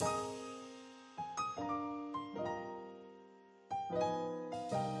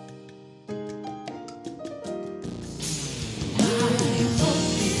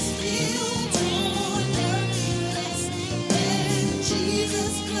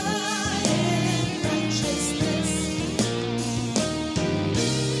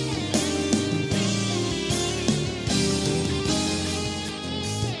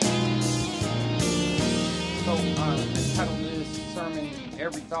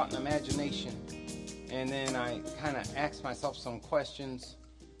thought and imagination, and then I kind of asked myself some questions,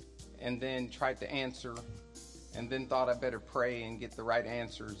 and then tried to answer, and then thought I better pray and get the right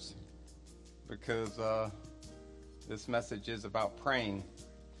answers, because this message is about praying.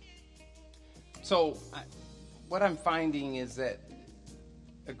 So what I'm finding is that,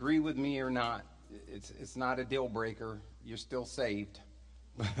 agree with me or not, it's not a deal breaker. You're still saved.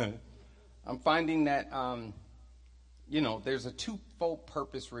 But I'm finding that, there's a twofold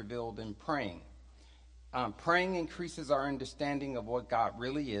purpose revealed in praying. Praying increases our understanding of what God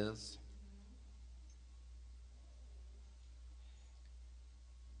really is.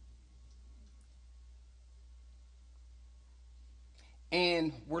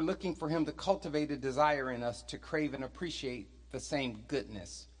 And we're looking for him to cultivate a desire in us to crave and appreciate the same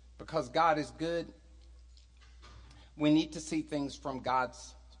goodness. Because God is good, we need to see things from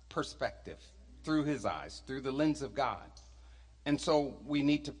God's perspective, through his eyes, through the lens of God. And so we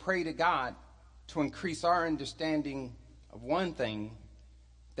need to pray to God to increase our understanding of one thing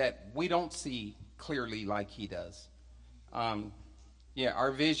that we don't see clearly like he does.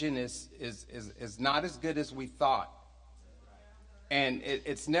 Our vision is not as good as we thought. And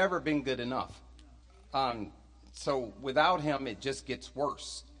it's never been good enough. So without him, it just gets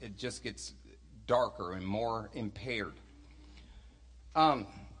worse. It just gets darker and more impaired.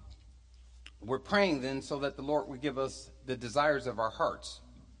 We're praying then so that the Lord will give us the desires of our hearts.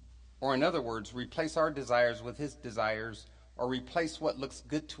 Or in other words, replace our desires with his desires, or replace what looks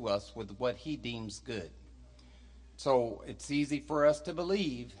good to us with what he deems good. So it's easy for us to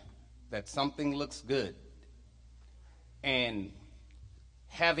believe that something looks good. And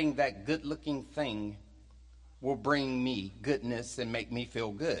having that good-looking thing will bring me goodness and make me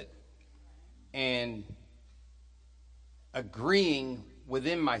feel good. And agreeing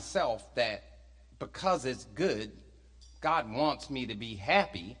within myself that because it's good, God wants me to be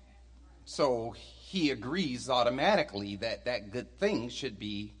happy, so he agrees automatically that that good thing should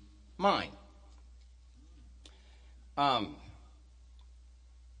be mine.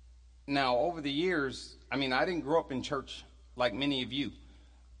 Now, over the years, I didn't grow up in church like many of you.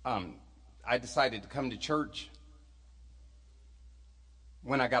 I decided to come to church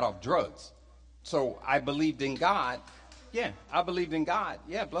when I got off drugs. So I believed in God. Yeah, I believed in God.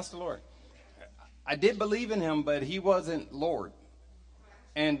 Yeah, bless the Lord. I did believe in him, but he wasn't Lord.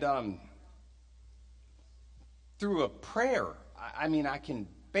 And through a prayer, I can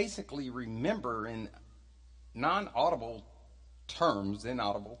basically remember in non-audible terms,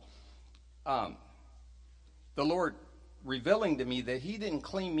 inaudible, the Lord revealing to me that he didn't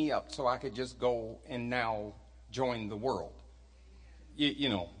clean me up so I could just go and now join the world. You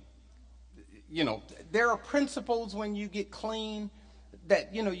know, there are principles when you get clean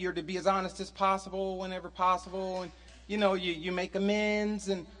that, you're to be as honest as possible whenever possible. And, you make amends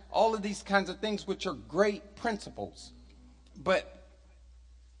and all of these kinds of things, which are great principles.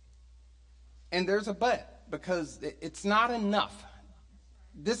 And there's a but, because it's not enough.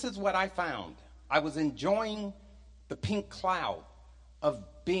 This is what I found. I was enjoying the pink cloud of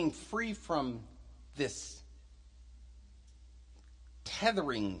being free from this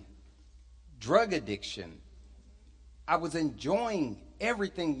tethering drug addiction. I was enjoying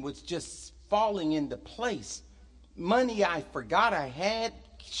everything was just falling into place. Money I forgot I had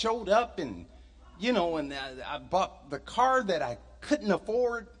showed up, and I bought the car that I couldn't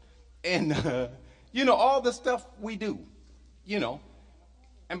afford, and all the stuff we do, and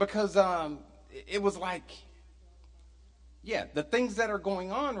because it was like, the things that are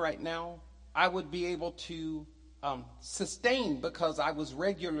going on right now, I would be able to sustain because I was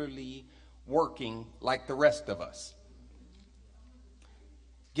regularly working like the rest of us.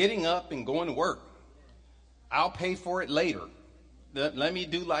 Getting up and going to work. I'll pay for it later. Let me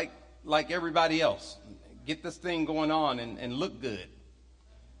do like everybody else. Get this thing going on and look good.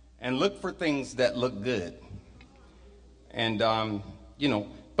 And look for things that look good. And,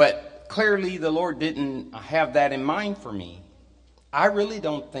 but clearly the Lord didn't have that in mind for me. I really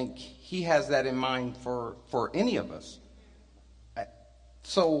don't think he has that in mind for any of us.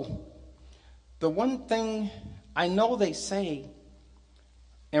 So the one thing I know they say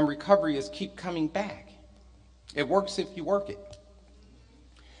in recovery is keep coming back. It works if you work it.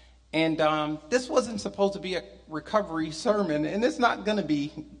 And this wasn't supposed to be a recovery sermon, and it's not going to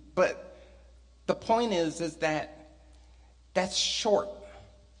be, but the point is that that's short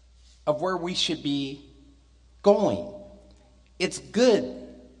of where we should be going. It's good.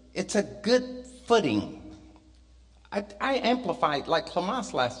 It's a good footing. I amplified like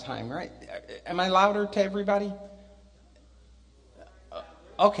Clamas last time, right? Am I louder to everybody?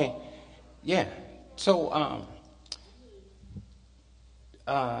 Okay. Yeah. So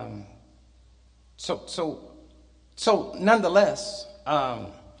um, so so so nonetheless,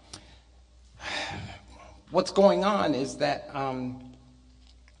 what's going on is that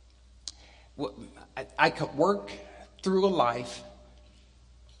I could work through a life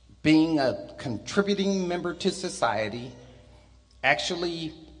being a contributing member to society,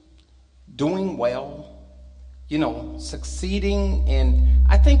 actually doing well, succeeding. And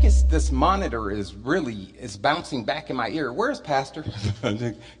I think it's this monitor is bouncing back in my ear. Where's Pastor?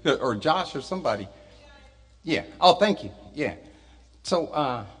 Or Josh or somebody? Yeah. Oh, thank you. Yeah.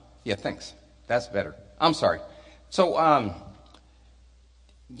 So, yeah, thanks. That's better. I'm sorry. So,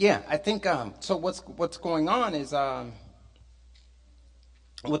 yeah, I think, so what's going on is,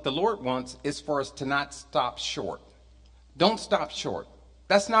 what the Lord wants is for us to not stop short. Don't stop short.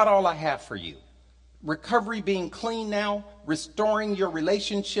 That's not all I have for you. Recovery, being clean now, restoring your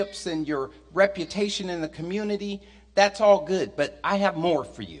relationships and your reputation in the community, that's all good. But I have more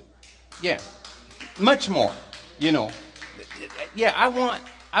for you. Yeah, much more. Yeah,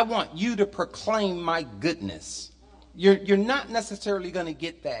 I want you to proclaim my goodness. You're not necessarily going to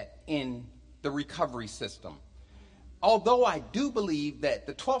get that in the recovery system. Although I do believe that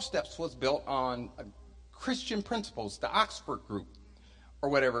the 12 steps was built on Christian principles, the Oxford group or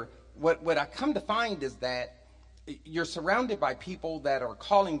whatever, what I come to find is that you're surrounded by people that are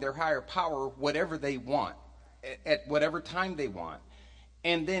calling their higher power whatever they want at whatever time they want.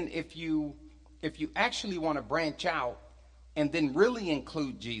 And then if you actually want to branch out and then really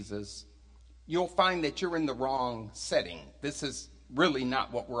include Jesus, you'll find that you're in the wrong setting. This is really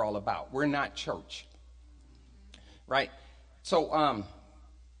not what we're all about. We're not church. Right. So,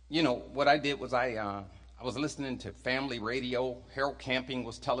 what I did was I was listening to family radio. Harold Camping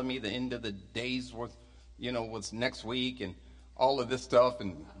was telling me the end of the days was next week and all of this stuff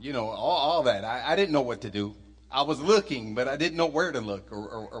and, all that. I didn't know what to do. I was looking, but I didn't know where to look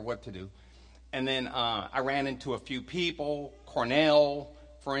or what to do. And then I ran into a few people, Cornell,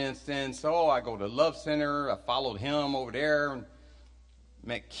 for instance. Oh, I go to Love Center. I followed him over there and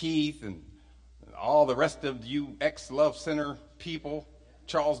met Keith and all the rest of you ex-Love Center people.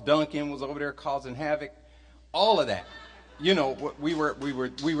 Charles Duncan was over there causing havoc. All of that. We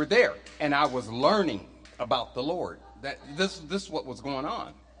were there, and I was learning about the Lord. That this is what was going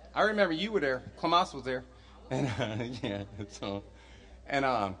on. I remember you were there. Clemas was there, and yeah. So,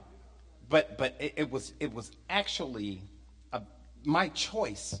 and but it was actually my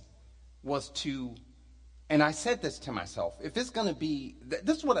choice was to, and I said this to myself. If it's going to be,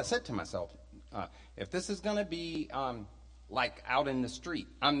 this is what I said to myself. If this is going to be like out in the street,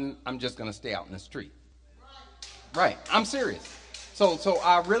 I'm just going to stay out in the street. Right. I'm serious. So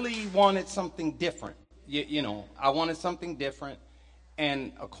I really wanted something different. I wanted something different.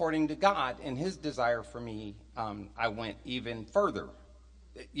 And according to God and his desire for me, I went even further.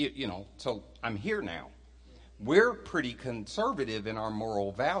 So I'm here now. We're pretty conservative in our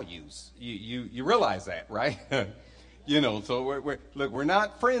moral values. You realize that, right? So we're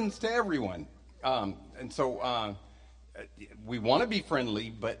not friends to everyone. And so we want to be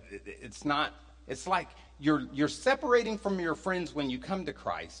friendly, but it's not. It's like you're separating from your friends when you come to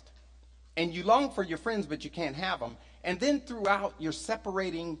Christ, and you long for your friends, but you can't have them. And then throughout, you're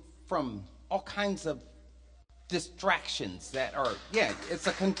separating from all kinds of distractions that are, it's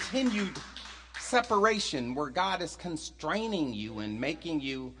a continued separation where God is constraining you and making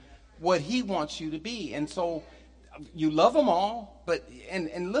you what he wants you to be. And so you love them all, but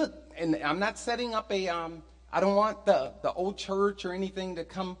and look, and I'm not setting up I don't want the old church or anything to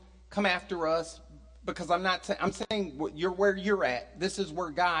come after us, because I'm saying you're where you're at. This is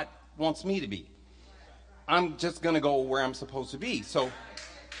where God wants me to be. I'm just going to go where I'm supposed to be. So,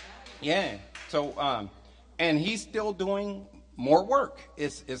 yeah. So, and he's still doing more work.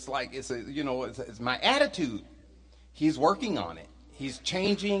 It's my attitude. He's working on it. He's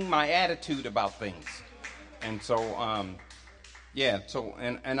changing my attitude about things. And so, so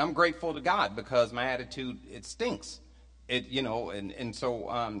I'm grateful to God, because my attitude, it stinks. So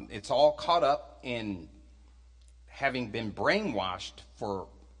it's all caught up in having been brainwashed for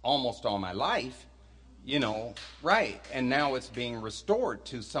almost all my life, right. And now it's being restored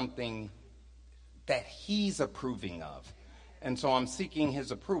to something that he's approving of. And so I'm seeking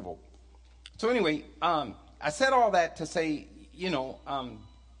his approval. So anyway, I said all that to say,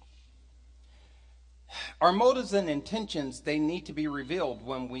 our motives and intentions, they need to be revealed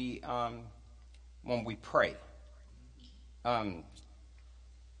when we pray.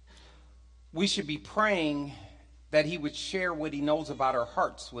 We should be praying that he would share what he knows about our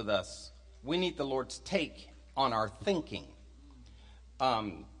hearts with us. We need the Lord's take on our thinking.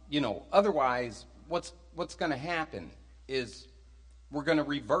 Otherwise, what's going to happen is we're going to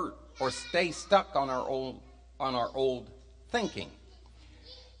revert or stay stuck on our old thinking.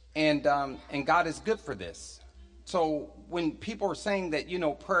 And God is good for this. So when people are saying that,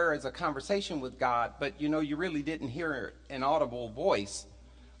 prayer is a conversation with God, but, you really didn't hear an audible voice,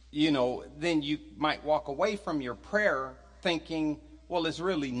 then you might walk away from your prayer thinking, well, it's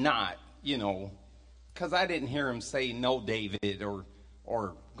really not, because I didn't hear him say, no, David,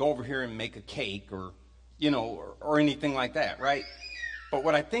 or go over here and make a cake, or, or anything like that, right? But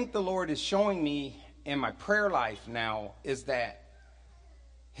what I think the Lord is showing me in my prayer life now is that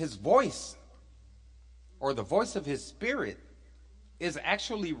his voice, or the voice of his spirit, is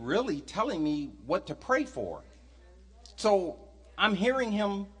actually really telling me what to pray for. So I'm hearing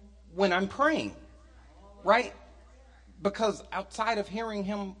him when I'm praying, right? Because outside of hearing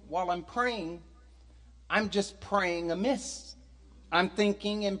him while I'm praying, I'm just praying amiss. I'm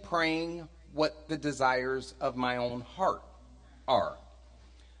thinking and praying what the desires of my own heart are.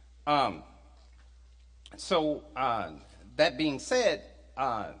 So that being said,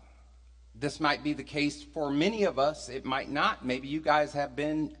 this might be the case for many of us. It might not. Maybe you guys have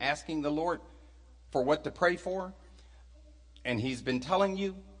been asking the Lord for what to pray for, and he's been telling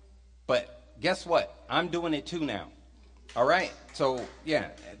you. But guess what? I'm doing it too now. All right? So, yeah,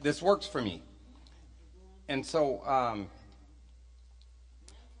 this works for me. And so,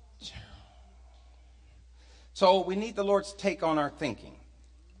 so we need the Lord's take on our thinking.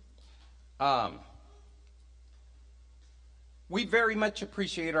 We very much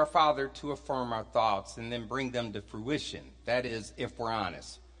appreciate our Father to affirm our thoughts and then bring them to fruition. That is, if we're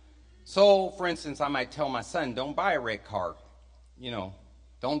honest. So, for instance, I might tell my son, don't buy a red car.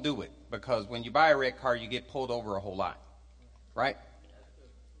 Don't do it. Because when you buy a red car, you get pulled over a whole lot. Right?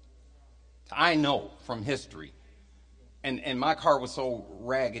 I know from history. And my car was so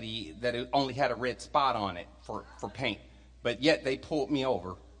raggedy that it only had a red spot on it for paint. But yet they pulled me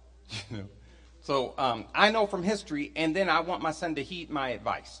over. So I know from history, and then I want my son to heed my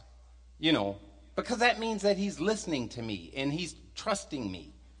advice, because that means that he's listening to me and he's trusting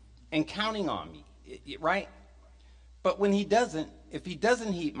me and counting on me, right? But when he doesn't, if he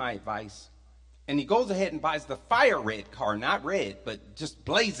doesn't heed my advice and he goes ahead and buys the fire red car, not red, but just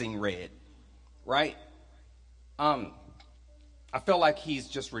blazing red, right? I feel like he's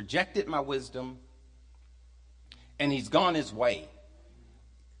just rejected my wisdom and he's gone his way.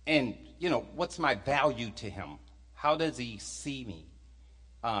 And, what's my value to him? How does he see me?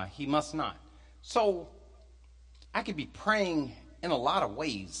 He must not. So I could be praying in a lot of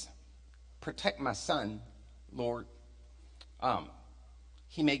ways. Protect my son, Lord.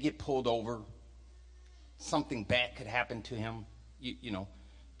 He may get pulled over. Something bad could happen to him.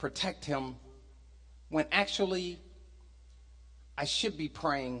 Protect him. When actually I should be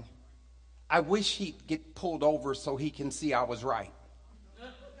praying, I wish he'd get pulled over so he can see I was right.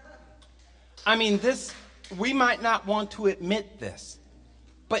 I mean, we might not want to admit this,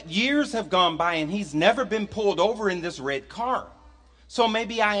 but years have gone by and he's never been pulled over in this red car. So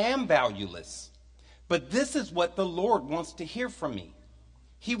maybe I am valueless. But this is what the Lord wants to hear from me.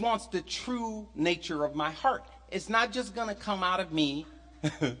 He wants the true nature of my heart. It's not just going to come out of me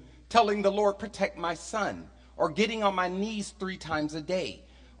telling the Lord, protect my son, or getting on my knees 3 times a day,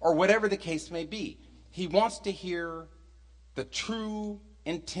 or whatever the case may be. He wants to hear the true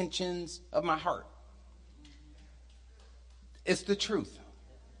intentions of my heart. It's the truth.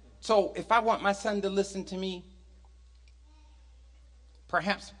 So if I want my son to listen to me,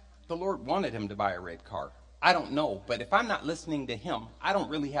 perhaps the Lord wanted him to buy a red car. I don't know. But if I'm not listening to him, I don't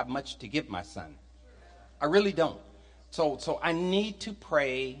really have much to give my son. I really don't. So I need to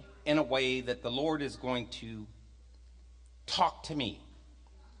pray in a way that the Lord is going to talk to me.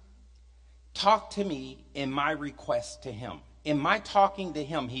 Talk to me in my request to him. In my talking to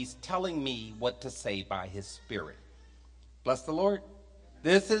him, he's telling me what to say by his spirit. Bless the Lord.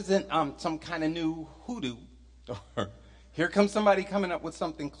 This isn't some kind of new hoodoo. Here comes somebody coming up with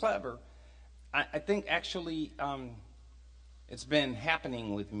something clever. I think actually it's been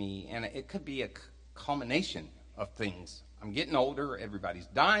happening with me, and it could be a culmination of things. I'm getting older. Everybody's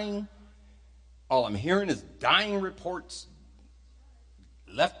dying. All I'm hearing is dying reports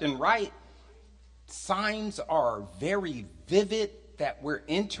left and right. Signs are very vivid that we're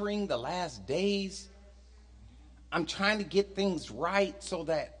entering the last days. I'm trying to get things right so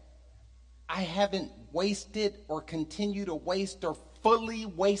that I haven't wasted or continue to waste or fully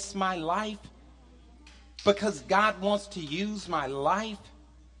waste my life, because God wants to use my life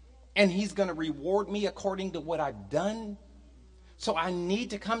and he's going to reward me according to what I've done. So I need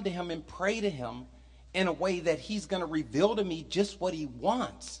to come to him and pray to him in a way that he's going to reveal to me just what he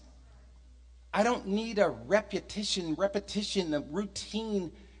wants. I don't need a repetition, a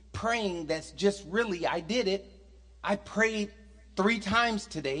routine praying that's just really, I did it. I prayed 3 times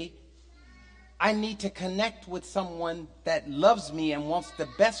today. I need to connect with someone that loves me and wants the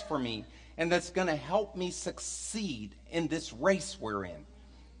best for me and that's going to help me succeed in this race we're in.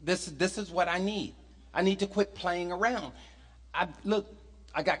 This is what I need. I need to quit playing around. I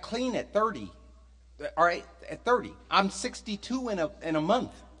got clean at 30. All right, at 30. I'm 62 in a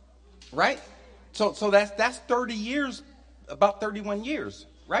month, right? So that's 30 years, about 31 years,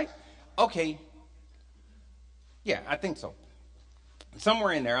 right? Okay. Yeah, I think so.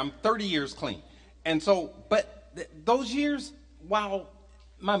 Somewhere in there, I'm 30 years clean. And so, but those years, while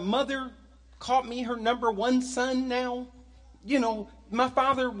my mother called me her number 1 son now, you know, my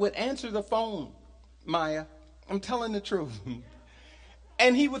father would answer the phone, Maya, I'm telling the truth.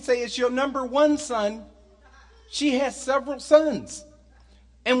 And he would say, it's your number 1 son. She has several sons.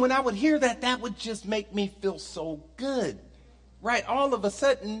 And when I would hear that, that would just make me feel so good, right? All of a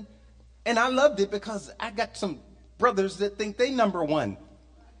sudden, and I loved it because I got some brothers that think they number 1,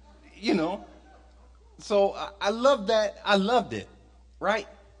 you know. So I love that. I loved it, right?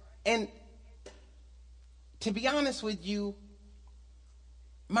 And to be honest with you,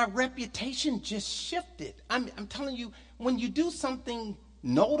 my reputation just shifted. I'm telling you, when you do something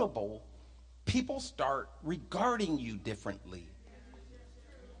notable, people start regarding you differently.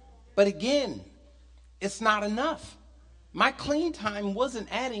 But again, it's not enough. My clean time wasn't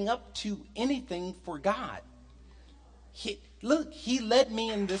adding up to anything for God. He led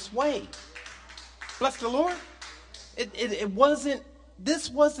me in this way. Bless the Lord. This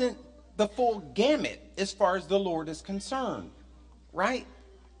wasn't the full gamut as far as the Lord is concerned, right?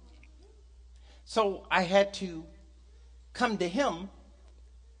 So I had to come to him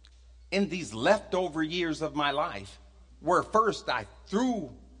in these leftover years of my life, where first I threw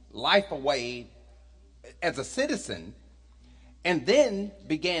life away as a citizen and then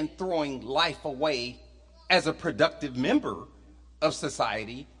began throwing life away as a productive member of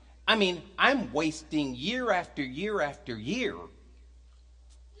society. I mean, I'm wasting year after year after year.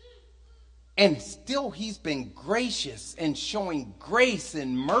 And still he's been gracious and showing grace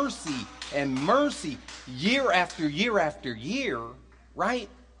and mercy year after year after year, right?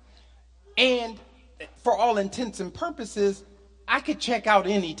 And for all intents and purposes, I could check out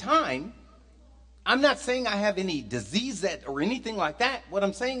any time. I'm not saying I have any disease or anything like that. What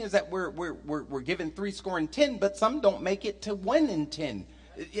I'm saying is that we're given 70, but some don't make it to 1 in 10,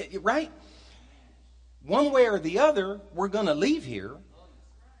 right? One way or the other, we're going to leave here,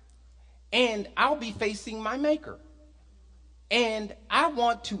 and I'll be facing my Maker. And I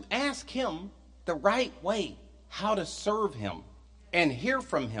want to ask him the right way, how to serve him and hear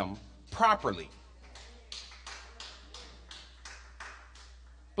from him properly.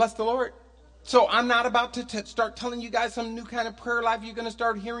 Bless the Lord. So I'm not about to start telling you guys some new kind of prayer life. You're going to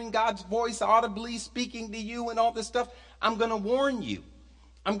start hearing God's voice audibly speaking to you and all this stuff. I'm going to warn you.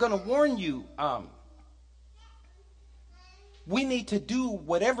 We need to do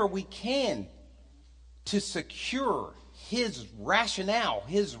whatever we can to secure his rationale,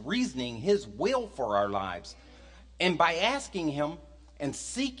 his reasoning, his will for our lives. And by asking him and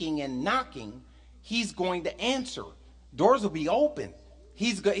seeking and knocking, he's going to answer. Doors will be open.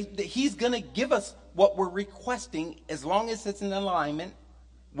 He's going to give us what we're requesting as long as it's in alignment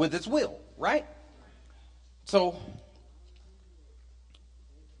with his will, right? So,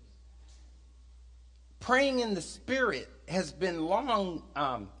 praying in the Spirit has been long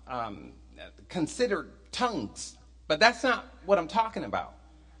considered tongues, but that's not what I'm talking about.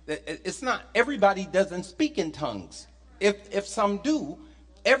 It's not, everybody doesn't speak in tongues. If some do,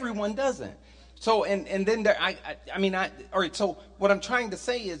 everyone doesn't. So, and then there, all right, so what I'm trying to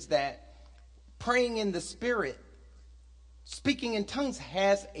say is that praying in the Spirit, speaking in tongues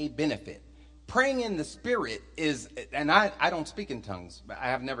has a benefit. Praying in the Spirit is, and I don't speak in tongues, I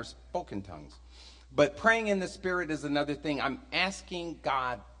have never spoken tongues, but praying in the Spirit is another thing. I'm asking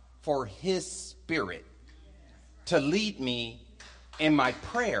God for his Spirit to lead me in my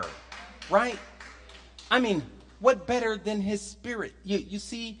prayer, right? I mean, what better than his Spirit? You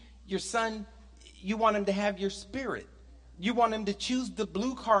see your son, you want him to have your Spirit. You want him to choose the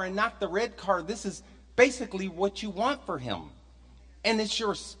blue car and not the red car. This is basically what you want for him. And it's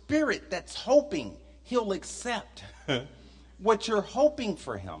your Spirit that's hoping he'll accept what you're hoping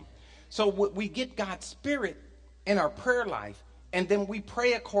for him. So we get God's Spirit in our prayer life, and then we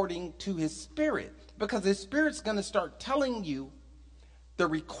pray according to his Spirit, because his Spirit's going to start telling you the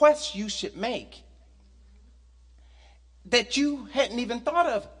requests you should make that you hadn't even thought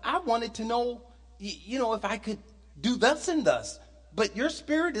of. I wanted to know, if I could do thus and thus, but your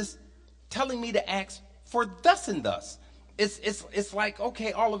Spirit is telling me to ask for thus and thus. It's like,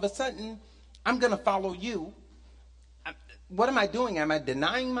 okay, all of a sudden, I'm going to follow you. What am I doing? Am I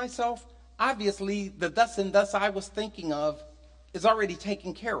denying myself? Obviously, the thus and thus I was thinking of is already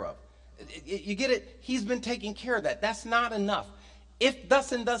taken care of. You get it? He's been taking care of that. That's not enough. If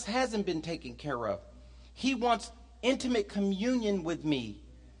thus and thus hasn't been taken care of, he wants intimate communion with me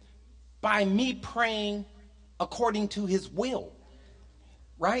by me praying according to his will.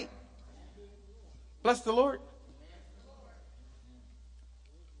 Right? Bless the Lord.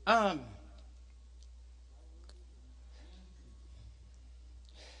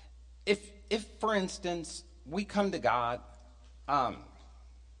 If for instance we come to God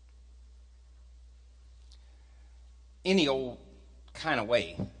any old kind of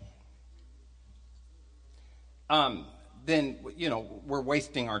way, then we're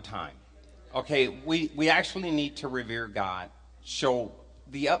wasting our time. Okay, we actually need to revere God, show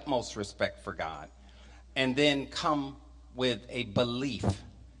the utmost respect for God, and then come with a belief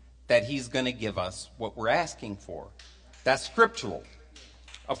that he's going to give us what we're asking for. That's scriptural.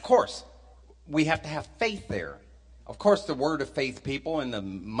 Of course, we have to have faith there. Of course, the word of faith people and the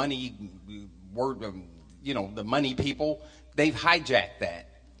money word of, the money people, they've hijacked that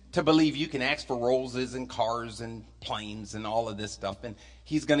to believe you can ask for roses and cars and planes and all of this stuff, and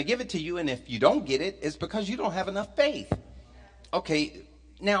he's going to give it to you, and if you don't get it, it's because you don't have enough faith. Okay,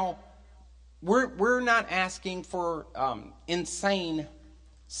 now, we're not asking for insane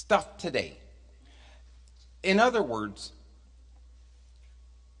stuff today. In other words,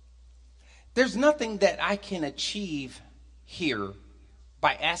 there's nothing that I can achieve here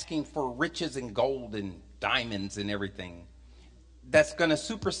by asking for riches and gold and diamonds and everything that's going to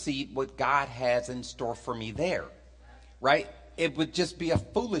supersede what God has in store for me there, right? It would just be a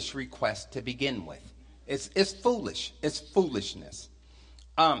foolish request to begin with. It's foolish. It's foolishness.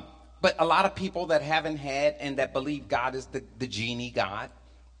 But a lot of people that haven't had and that believe God is the genie God,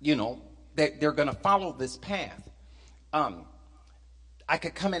 they're going to follow this path. I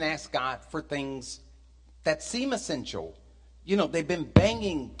could come and ask God for things that seem essential. They've been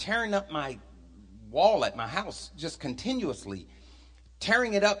banging, tearing up my wall at my house just continuously.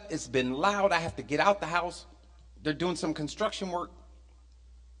 Tearing it up, it's been loud. I have to get out the house. They're doing some construction work.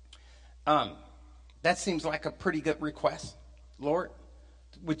 That seems like a pretty good request. Lord,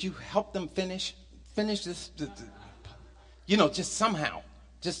 would you help them finish this? Just somehow.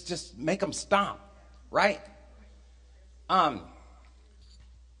 Just make them stop, right?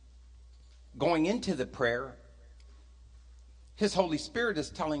 Going into the prayer, his Holy Spirit is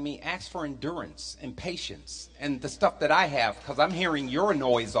telling me, ask for endurance and patience and the stuff that I have, because I'm hearing your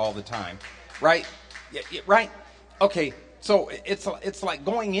noise all the time, right? Right? Okay, so it's like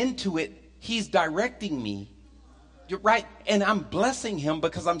going into it, he's directing me, you're right, and I'm blessing him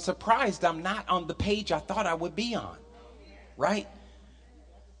because I'm surprised I'm not on the page I thought I would be on, right?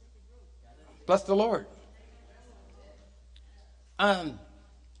 Bless the Lord.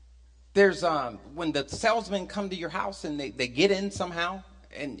 There's when the salesmen come to your house and they get in somehow,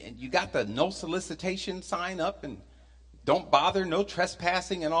 and you got the no solicitation sign up and don't bother, no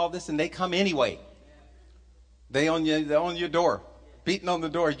trespassing and all this, and they come anyway. They're on your door, beating on the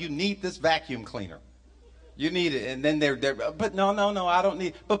door. You need this vacuum cleaner. You need it, and then they're but no, I don't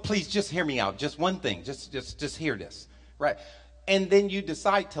need. But please, just hear me out. Just one thing. Just hear this, right? And then you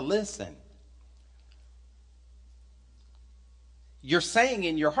decide to listen. You're saying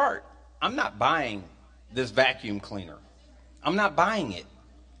in your heart, I'm not buying this vacuum cleaner. I'm not buying it,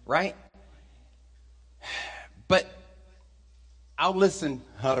 right? But I'll listen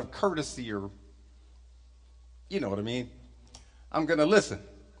out of courtesy, or you know what I mean. I'm going to listen.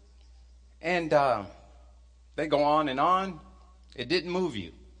 And they go on and on. It didn't move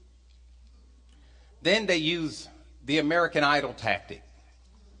you. Then they use the American Idol tactic.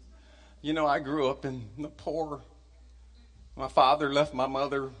 I grew up in the poor. My father left my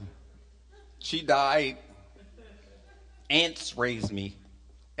mother. She died. Aunts raised me.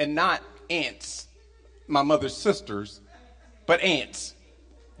 And not aunts, my mother's sisters, but ants.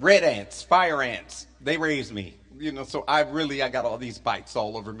 Red ants, fire ants. They raised me. So I got all these bites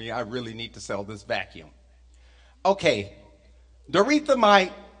all over me. I really need to sell this vacuum. Okay. Doretha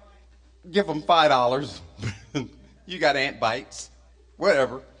might give them $5. You got ant bites.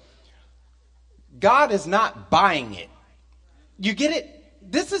 Whatever. God is not buying it. You get it?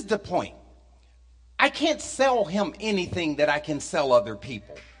 This is the point. I can't sell him anything that I can sell other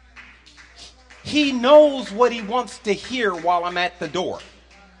people. He knows what he wants to hear while I'm at the door.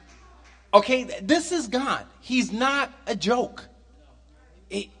 Okay, this is God. He's not a joke.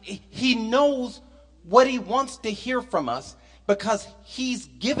 He knows what he wants to hear from us, because he's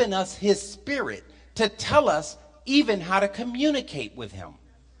given us his spirit to tell us even how to communicate with him.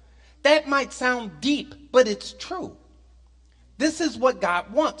 That might sound deep, but it's true. This is what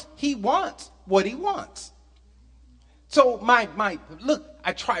God wants. He wants what he wants. So look,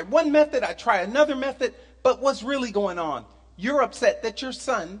 I try one method, I try another method, but what's really going on? You're upset that your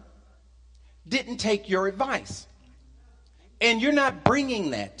son didn't take your advice. And you're not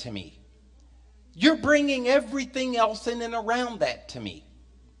bringing that to me. You're bringing everything else in and around that to me.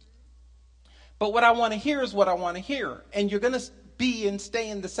 But what I want to hear is what I want to hear. And you're going to be and stay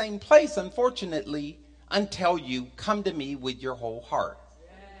in the same place, unfortunately, until you come to me with your whole heart.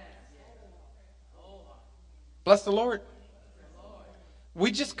 Bless the Lord.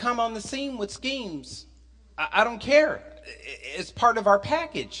 We just come on the scene with schemes. I don't care. It's part of our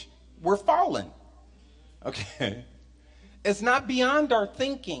package. We're fallen. Okay. It's not beyond our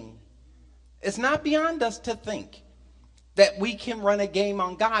thinking. It's not beyond us to think that we can run a game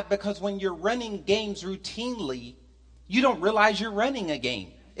on God, because when you're running games routinely, you don't realize you're running a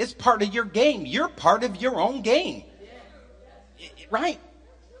game. It's part of your game. You're part of your own game. Right?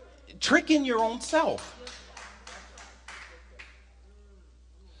 Tricking your own self.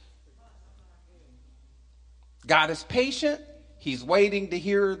 God is patient. He's waiting to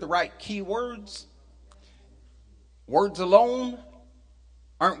hear the right key words. Words alone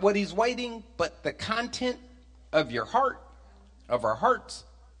aren't what he's waiting, but the content of your heart, of our hearts.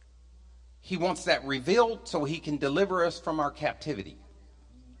 He wants that revealed so he can deliver us from our captivity.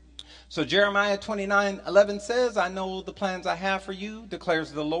 So Jeremiah 29:11 says, I know the plans I have for you,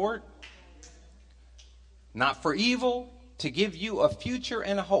 declares the Lord. Not for evil, to give you a future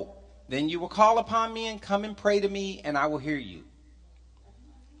and a hope. Then you will call upon me and come and pray to me, and I will hear you.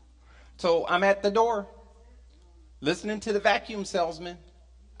 So I'm at the door, listening to the vacuum salesman.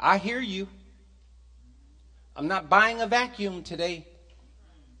 I hear you. I'm not buying a vacuum today.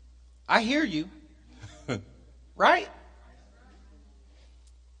 I hear you. Right?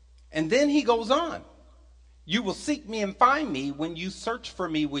 And then he goes on. You will seek me and find me when you search for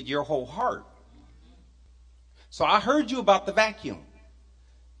me with your whole heart. So I heard you about the vacuum.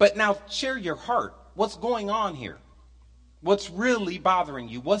 But now share your heart. What's going on here? What's really bothering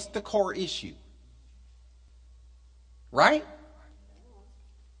you? What's the core issue? Right?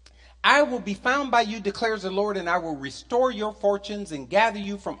 I will be found by you, declares the Lord, and I will restore your fortunes and gather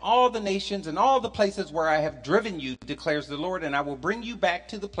you from all the nations and all the places where I have driven you, declares the Lord, and I will bring you back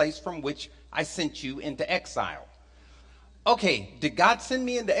to the place from which I sent you into exile. Okay, did God send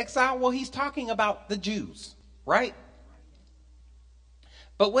me into exile? Well, he's talking about the Jews, right?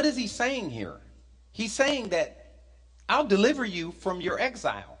 But what is he saying here? He's saying that I'll deliver you from your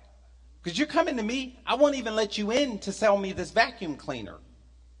exile. Because you're coming to me, I won't even let you in to sell me this vacuum cleaner.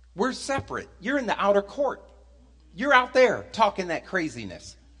 We're separate. You're in the outer court. You're out there talking that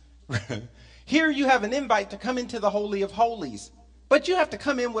craziness. Here you have an invite to come into the Holy of Holies. But you have to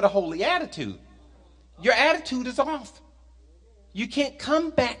come in with a holy attitude. Your attitude is off. You can't come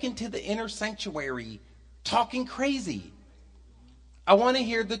back into the inner sanctuary talking crazy. I want to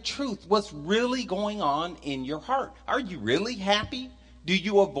hear the truth. What's really going on in your heart? Are you really happy? Do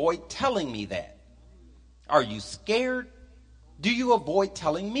you avoid telling me that? Are you scared? Do you avoid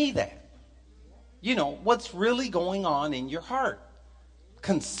telling me that? You know, what's really going on in your heart?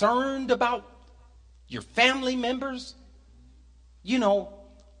 Concerned about your family members? You know,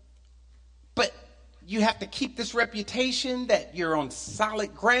 but you have to keep this reputation that you're on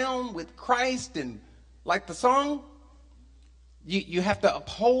solid ground with Christ, and like the song, you have to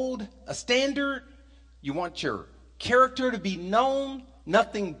uphold a standard. You want your character to be known.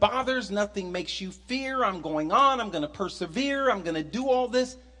 Nothing bothers, nothing makes you fear. I'm going on, I'm going to persevere, I'm going to do all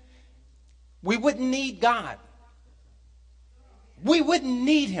this. We wouldn't need God. We wouldn't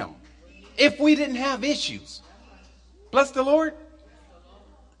need him if we didn't have issues. Bless the Lord.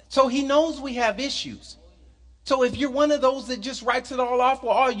 So he knows we have issues. So if you're one of those that just writes it all off,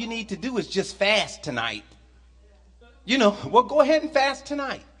 well, all you need to do is just fast tonight. You know, well, go ahead and fast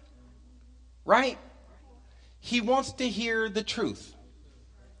tonight. Right? He wants to hear the truth.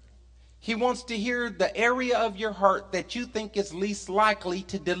 He wants to hear the area of your heart that you think is least likely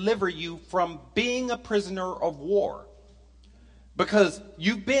to deliver you from being a prisoner of war. Because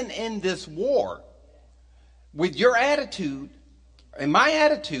you've been in this war with your attitude and my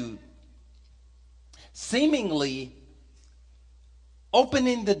attitude seemingly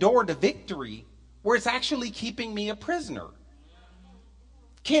opening the door to victory where it's actually keeping me a prisoner.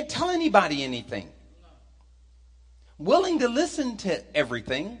 Can't tell anybody anything. Willing to listen to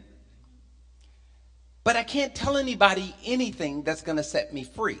everything, but I can't tell anybody anything that's going to set me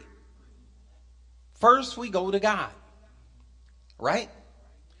free. First, we go to God. right?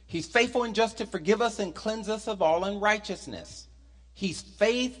 He's faithful and just to forgive us and cleanse us of all unrighteousness. He's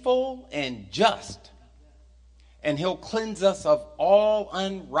faithful and just, and he'll cleanse us of all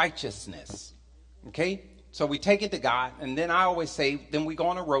unrighteousness. Okay? So we take it to God, and then I always say, then we go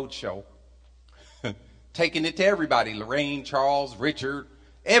on a road show, taking it to everybody, Lorraine, Charles, Richard,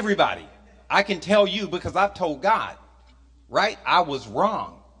 everybody. I can tell you because I've told God, right? I was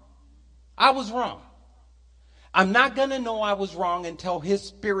wrong. I was wrong. I'm not going to know I was wrong until his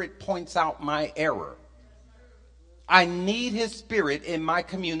spirit points out my error. I need his spirit in my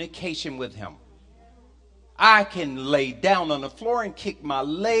communication with him. I can lay down on the floor and kick my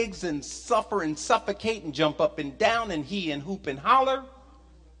legs and suffer and suffocate and jump up and down and hoop and holler.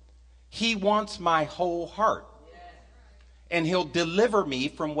 He wants my whole heart. And he'll deliver me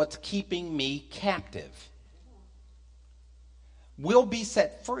from what's keeping me captive. We'll be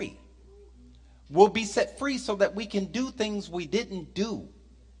set free. We'll be set free so that we can do things we didn't do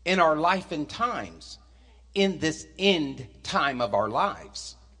in our life and times in this end time of our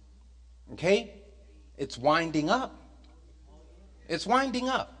lives. Okay? It's winding up. It's winding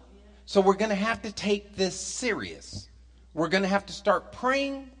up. So we're going to have to take this serious. We're going to have to start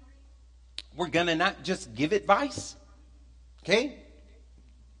praying. We're going to not just give advice. Okay?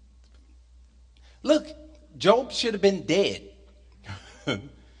 Look, Job should have been dead.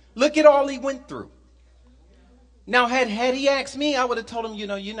 Look at all he went through. Now, had he asked me, I would have told him,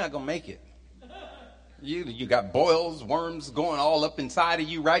 you're not going to make it. You got boils, worms going all up inside of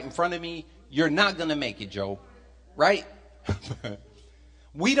you right in front of me. You're not going to make it, Job. Right?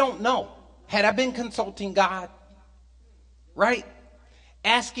 We don't know. Had I been consulting God, right?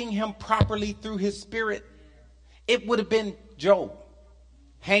 Asking him properly through his spirit, it would have been, Job,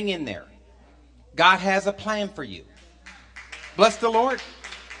 hang in there. God has a plan for you. Bless the Lord.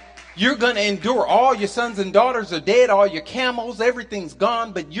 You're going to endure. All your sons and daughters are dead. All your camels, everything's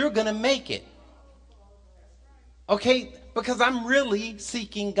gone, but you're going to make it. Okay? Because I'm really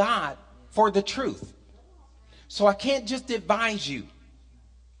seeking God for the truth. So I can't just advise you.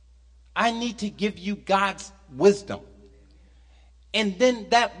 I need to give you God's wisdom. And then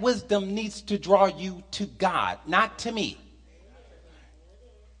that wisdom needs to draw you to God, not to me.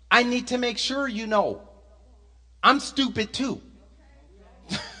 I need to make sure you know I'm stupid too.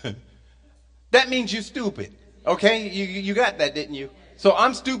 That means you're stupid. Okay? You got that, didn't you? So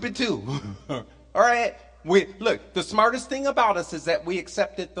I'm stupid too. All right? Look, the smartest thing about us is that we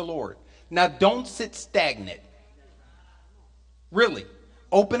accepted the Lord. Now don't sit stagnant. Really.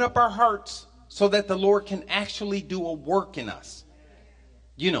 Open up our hearts so that the Lord can actually do a work in us.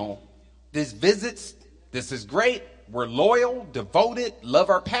 This visits, this is great. We're loyal, devoted, love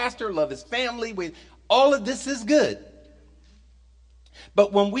our pastor, love his family. All of this is good.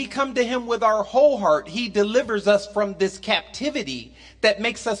 But when we come to him with our whole heart, he delivers us from this captivity that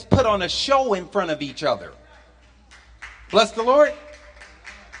makes us put on a show in front of each other. Bless the Lord.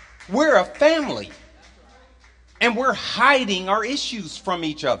 We're a family. And we're hiding our issues from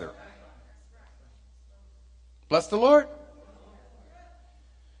each other. Bless the Lord.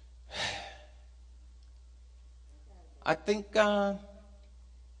 I think we're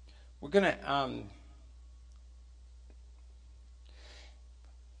going to...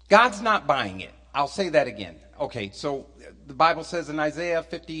 God's not buying it. I'll say that again. Okay, so the Bible says in Isaiah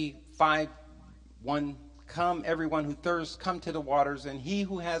 55:1, come, everyone who thirsts, come to the waters, and he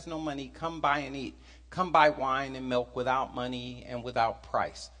who has no money, come buy and eat. Come buy wine and milk without money and without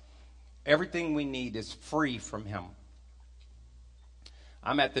price. Everything we need is free from him.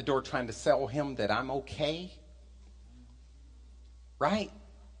 I'm at the door trying to sell him that I'm okay. Right?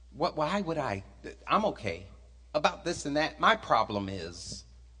 Why would I? I'm okay. About this and that. My problem is...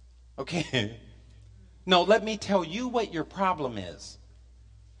 Okay. No, let me tell you what your problem is.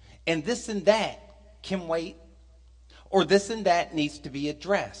 And this and that can wait. Or this and that needs to be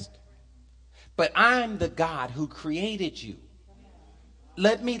addressed. But I'm the God who created you.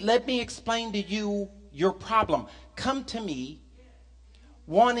 Let me explain to you your problem. Come to me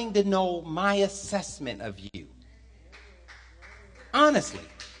wanting to know my assessment of you. Honestly,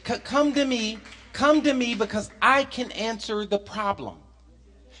 come to me because I can answer the problem.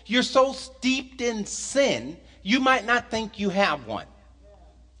 You're so steeped in sin, you might not think you have one.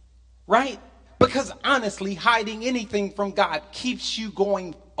 Right? Because honestly, hiding anything from God keeps you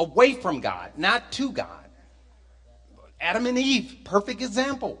going away from God, not to God. Adam and Eve, perfect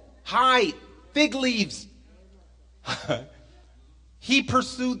example. Hide, fig leaves. He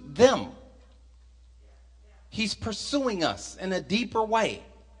pursued them. He's pursuing us in a deeper way.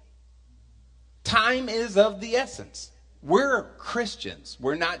 Time is of the essence. We're Christians.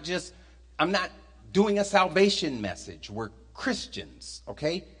 I'm not doing a salvation message. We're Christians,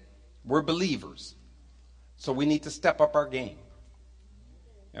 okay? We're believers. So we need to step up our game.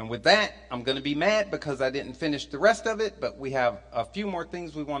 And with that, I'm going to be mad because I didn't finish the rest of it, but we have a few more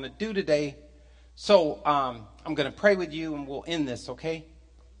things we want to do today. So I'm going to pray with you and we'll end this, okay?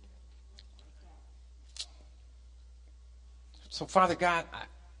 So Father God,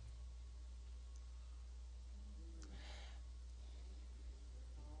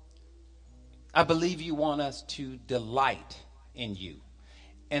 I believe you want us to delight in you.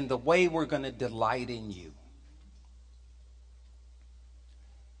 And the way we're going to delight in you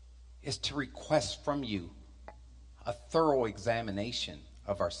is to request from you a thorough examination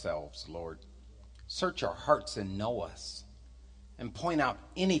of ourselves, Lord. Search our hearts and know us and point out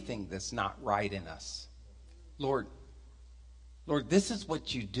anything that's not right in us. Lord, this is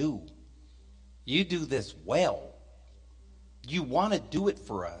what you do. You do this well. You want to do it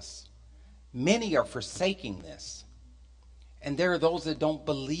for us. Many are forsaking this. And there are those that don't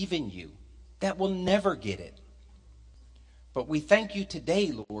believe in you, that will never get it. But we thank you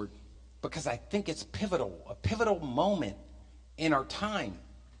today, Lord, because I think it's pivotal, a pivotal moment in our time.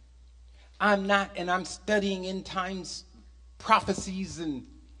 I'm studying end times prophecies and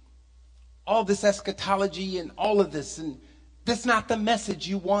all this eschatology and all of this, and that's not the message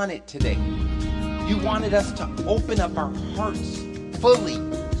you wanted today. You wanted us to open up our hearts fully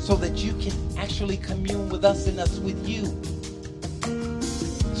so that you can actually commune with us and us with you,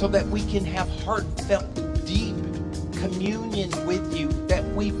 so that we can have heartfelt, deep communion with you that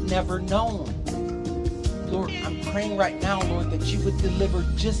we've never known. Lord, I'm praying right now, Lord, that you would deliver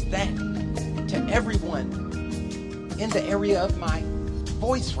just that to everyone in the area of my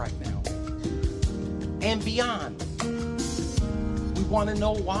voice right now and beyond. We want to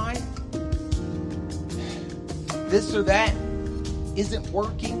know why this or that isn't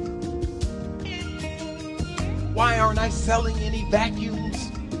working. Why aren't I selling any vacuums?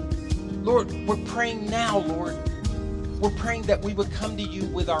 Lord, we're praying now, Lord. We're praying that we would come to you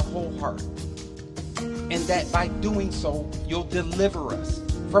with our whole heart, and that by doing so, you'll deliver us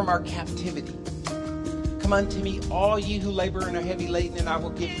from our captivity. Come unto me, all ye who labor and are heavy laden, and I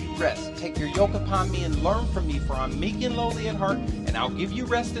will give you rest. Take your yoke upon me and learn from me, for I'm meek and lowly at heart, and I'll give you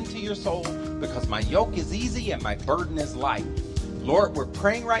rest unto your soul, because my yoke is easy and my burden is light. Lord, we're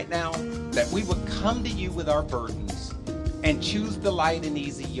praying right now that we would come to you with our burdens and choose the light and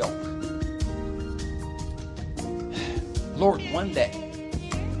easy yoke. Lord, one that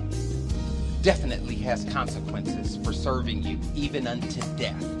definitely has consequences for serving you, even unto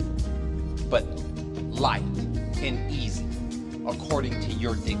death, but light and easy, according to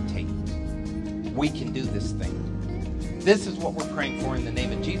your dictate. We can do this thing. This is what we're praying for in the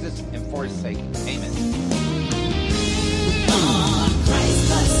name of Jesus and for his sake. Amen.